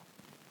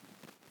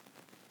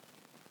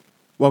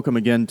Welcome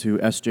again to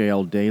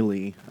SJL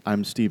Daily.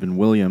 I'm Stephen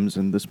Williams,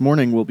 and this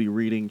morning we'll be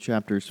reading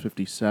chapters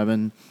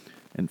 57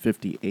 and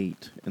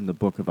 58 in the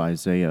book of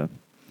Isaiah.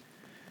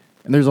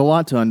 And there's a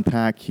lot to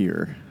unpack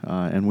here,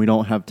 and we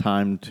don't have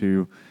time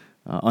to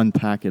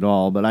unpack it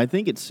all, but I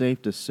think it's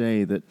safe to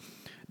say that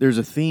there's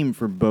a theme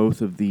for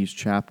both of these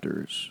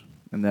chapters,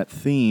 and that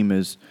theme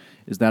is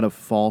that of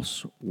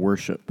false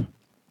worship.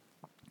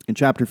 In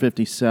chapter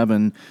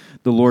 57,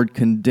 the Lord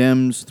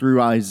condemns through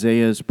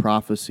Isaiah's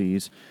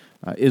prophecies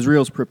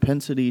Israel's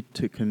propensity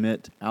to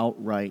commit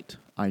outright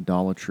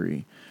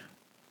idolatry,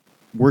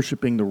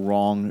 worshiping the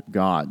wrong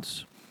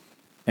gods.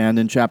 And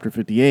in chapter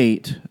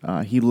 58,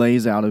 he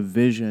lays out a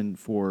vision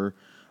for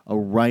a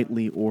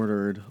rightly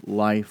ordered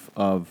life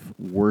of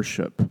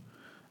worship,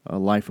 a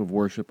life of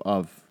worship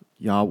of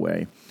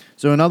Yahweh.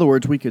 So in other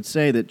words, we could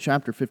say that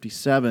chapter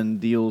 57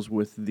 deals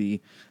with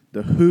the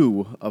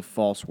who of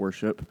false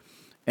worship,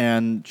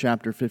 and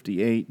chapter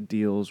 58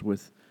 deals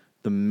with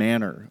the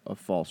manner of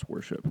false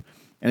worship.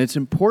 And it's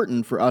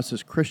important for us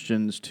as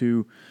Christians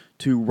to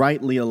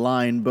rightly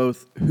align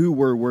both who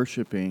we're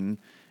worshiping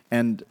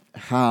and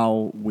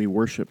how we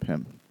worship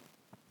Him.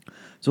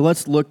 So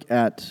let's look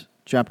at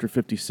chapter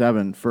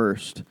 57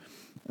 first.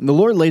 And the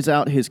Lord lays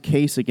out His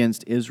case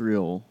against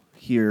Israel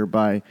here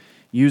by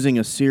using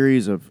a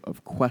series of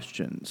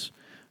questions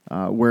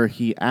where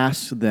He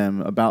asks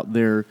them about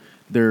their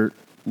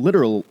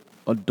literal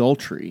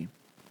adultery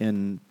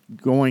in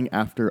going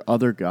after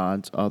other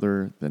gods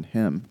other than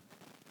Him.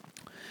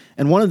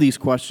 And one of these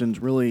questions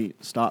really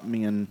stopped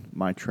me in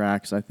my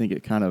tracks. I think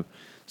it kind of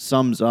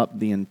sums up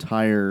the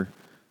entire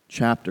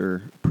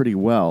chapter pretty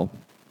well.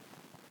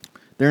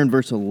 There in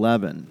verse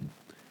 11,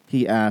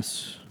 he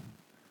asks,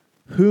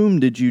 "Whom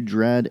did you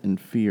dread and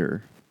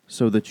fear,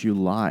 so that you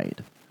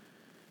lied,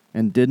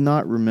 and did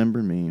not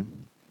remember me,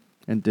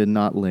 and did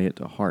not lay it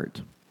to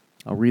heart?"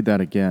 I'll read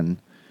that again.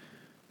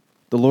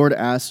 The Lord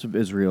asked of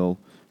Israel,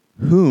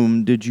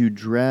 "Whom did you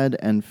dread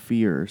and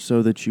fear,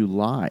 so that you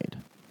lied,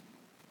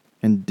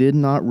 and did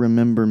not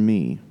remember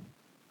me,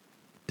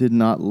 did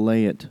not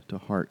lay it to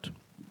heart?"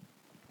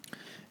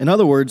 In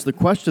other words, the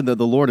question that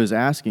the Lord is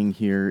asking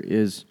here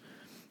is,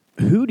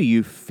 who do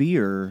you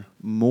fear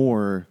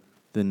more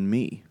than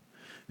me?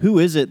 Who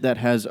is it that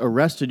has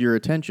arrested your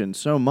attention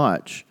so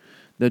much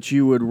that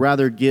you would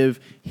rather give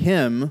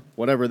Him,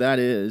 whatever that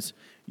is,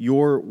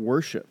 your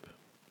worship?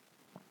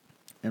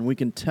 And we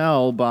can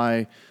tell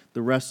by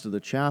the rest of the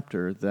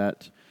chapter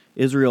that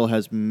Israel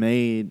has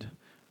made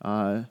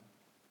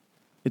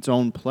its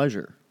own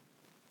pleasure,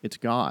 its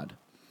God,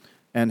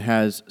 and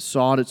has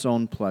sought its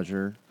own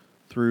pleasure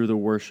through the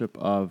worship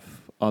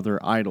of other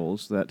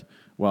idols that,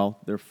 well,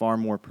 they're far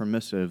more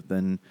permissive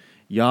than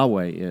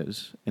Yahweh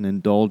is in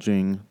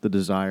indulging the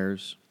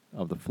desires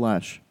of the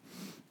flesh.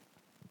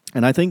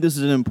 And I think this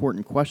is an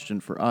important question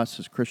for us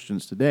as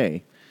Christians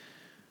today.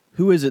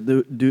 Who is it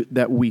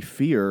that we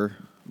fear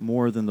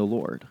more than the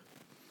Lord?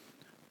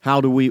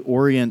 How do we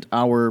orient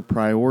our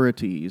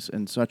priorities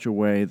in such a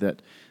way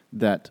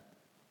that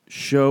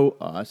show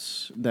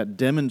us, that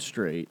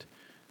demonstrate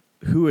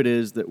who it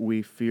is that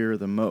we fear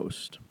the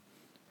most,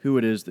 who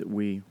it is that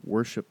we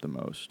worship the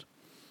most?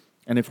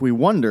 And if we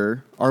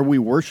wonder, are we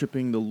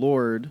worshiping the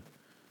Lord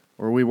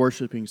or are we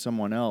worshiping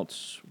someone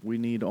else, we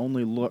need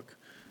only look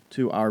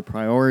to our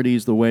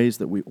priorities, the ways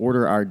that we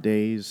order our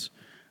days,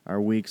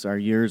 our weeks, our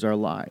years, our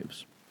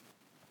lives.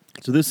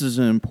 So this is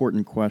an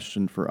important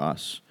question for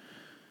us.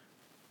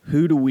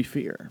 Who do we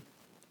fear?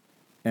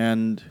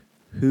 And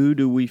who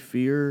do we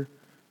fear?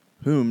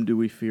 Whom do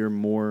we fear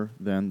more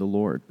than the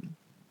Lord?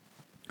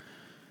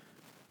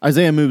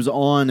 Isaiah moves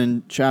on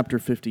in chapter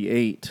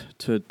 58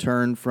 to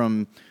turn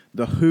from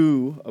the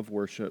who of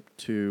worship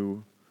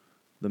to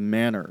the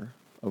manner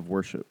of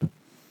worship.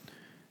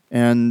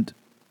 And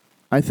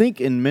I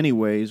think in many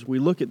ways we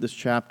look at this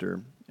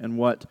chapter, and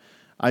what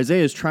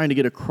Isaiah is trying to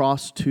get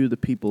across to the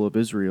people of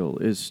Israel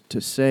is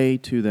to say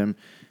to them,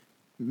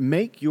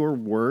 make your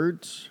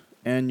words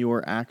and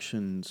your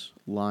actions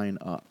line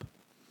up.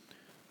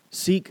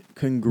 Seek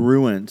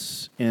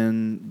congruence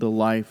in the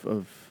life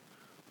of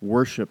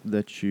worship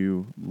that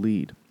you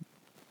lead.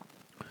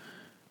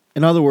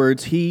 In other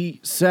words, he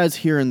says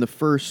here in the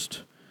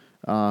first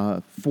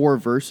 4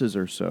 verses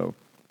or so,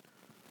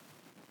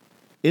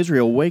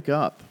 Israel, wake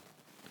up.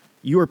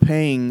 You are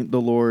paying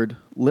the Lord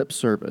lip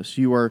service.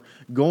 You are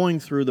going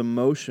through the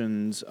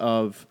motions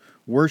of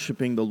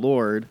worshiping the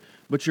Lord,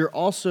 but you're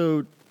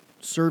also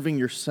serving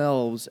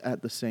yourselves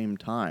at the same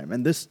time.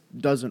 And this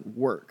doesn't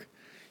work.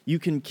 You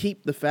can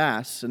keep the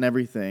fasts and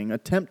everything,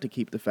 attempt to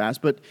keep the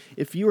fast, but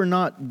if you are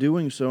not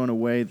doing so in a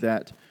way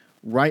that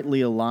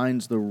rightly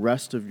aligns the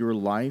rest of your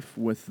life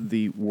with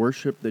the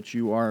worship that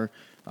you are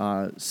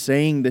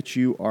saying that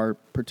you are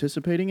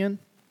participating in,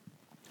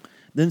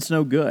 then it's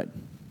no good.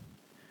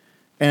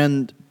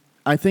 And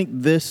I think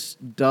this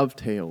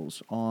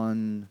dovetails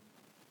on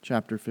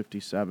chapter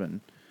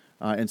 57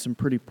 in some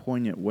pretty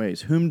poignant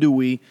ways. Whom do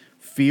we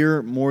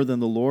fear more than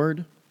the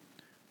Lord?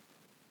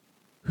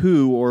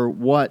 Who or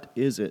what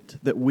is it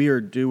that we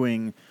are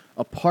doing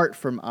apart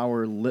from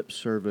our lip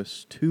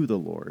service to the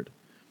Lord?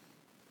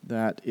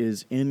 that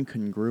is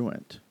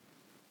incongruent,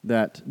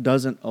 that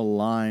doesn't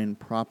align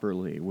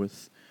properly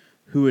with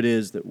who it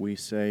is that we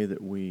say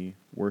that we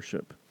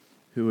worship,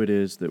 who it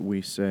is that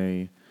we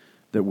say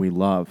that we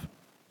love.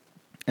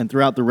 And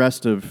throughout the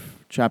rest of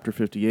chapter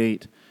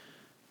 58,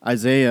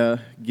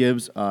 Isaiah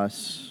gives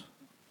us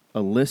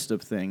a list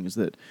of things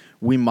that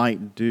we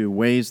might do,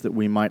 ways that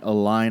we might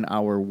align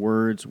our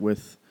words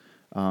with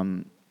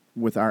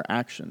our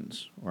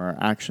actions, or our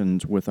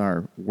actions with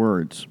our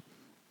words.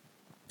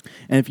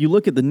 And if you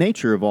look at the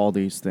nature of all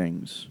these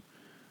things,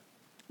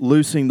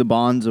 loosing the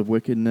bonds of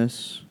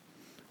wickedness,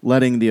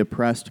 letting the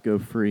oppressed go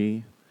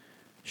free,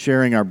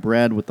 sharing our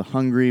bread with the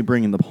hungry,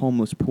 bringing the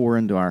homeless poor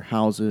into our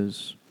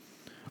houses,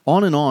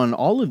 on and on,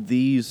 all of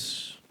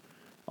these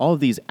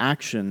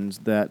actions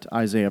that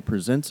Isaiah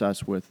presents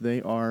us with,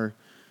 they are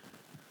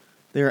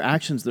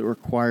actions that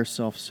require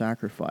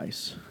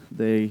self-sacrifice.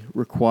 They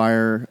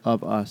require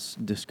of us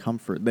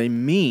discomfort. They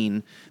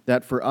mean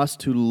that for us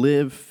to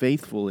live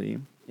faithfully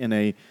in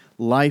a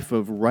life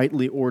of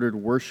rightly ordered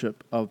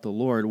worship of the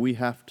Lord, we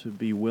have to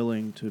be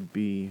willing to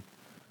be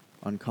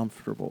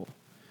uncomfortable.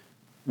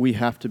 We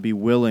have to be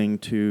willing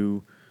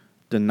to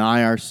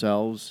deny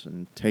ourselves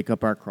and take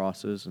up our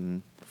crosses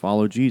and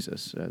follow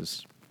Jesus,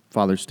 as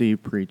Father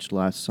Steve preached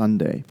last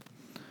Sunday.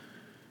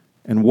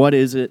 And what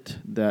is it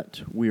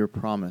that we are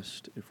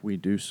promised if we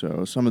do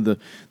so? Some of the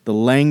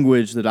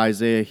language that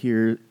Isaiah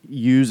here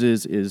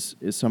uses is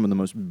some of the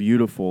most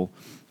beautiful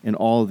in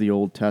all of the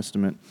Old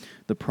Testament.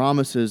 The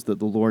promises that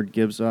the Lord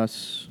gives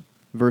us,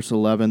 verse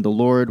 11, the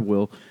Lord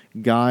will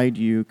guide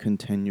you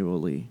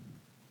continually.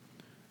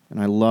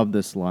 And I love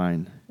this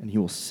line, and he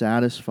will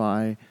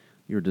satisfy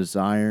your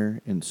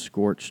desire in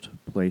scorched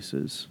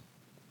places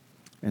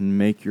and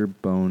make your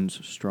bones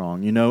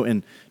strong. You know,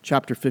 in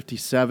chapter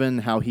 57,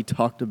 how he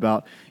talked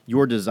about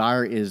your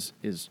desire is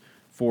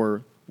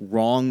for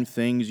wrong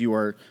things. You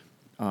are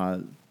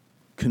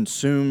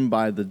consumed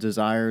by the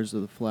desires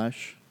of the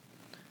flesh.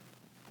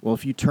 Well,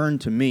 if you turn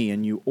to me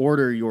and you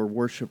order your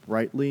worship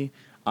rightly,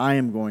 I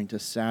am going to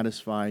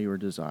satisfy your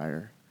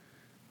desire.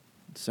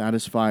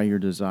 Satisfy your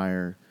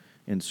desire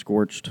in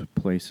scorched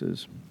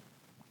places.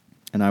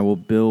 And I will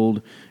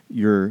build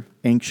your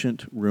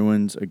ancient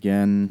ruins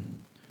again,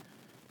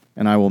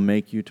 and I will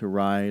make you to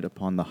ride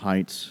upon the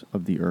heights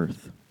of the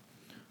earth.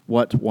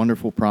 What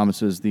wonderful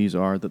promises these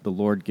are that the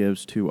Lord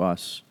gives to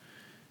us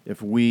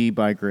if we,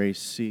 by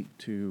grace, seek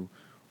to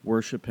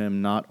worship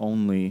him not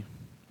only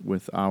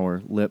with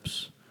our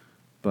lips,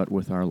 but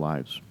with our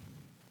lives.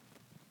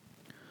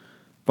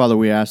 Father,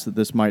 we ask that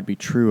this might be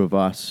true of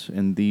us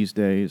in these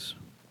days.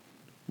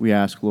 We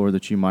ask, Lord,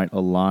 that you might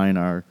align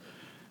our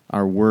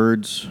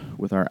words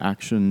with our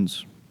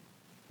actions.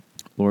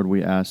 Lord,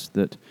 we ask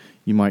that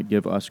you might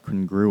give us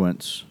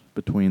congruence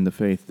between the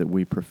faith that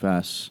we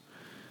profess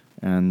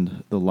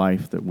and the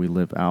life that we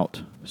live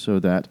out, so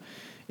that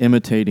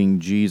imitating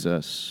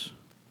Jesus,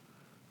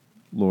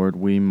 Lord,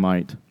 we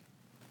might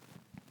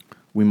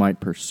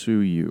pursue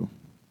you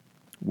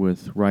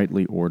with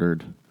rightly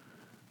ordered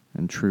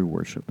and true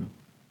worship.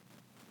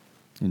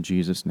 In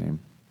Jesus' name,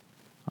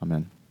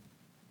 amen.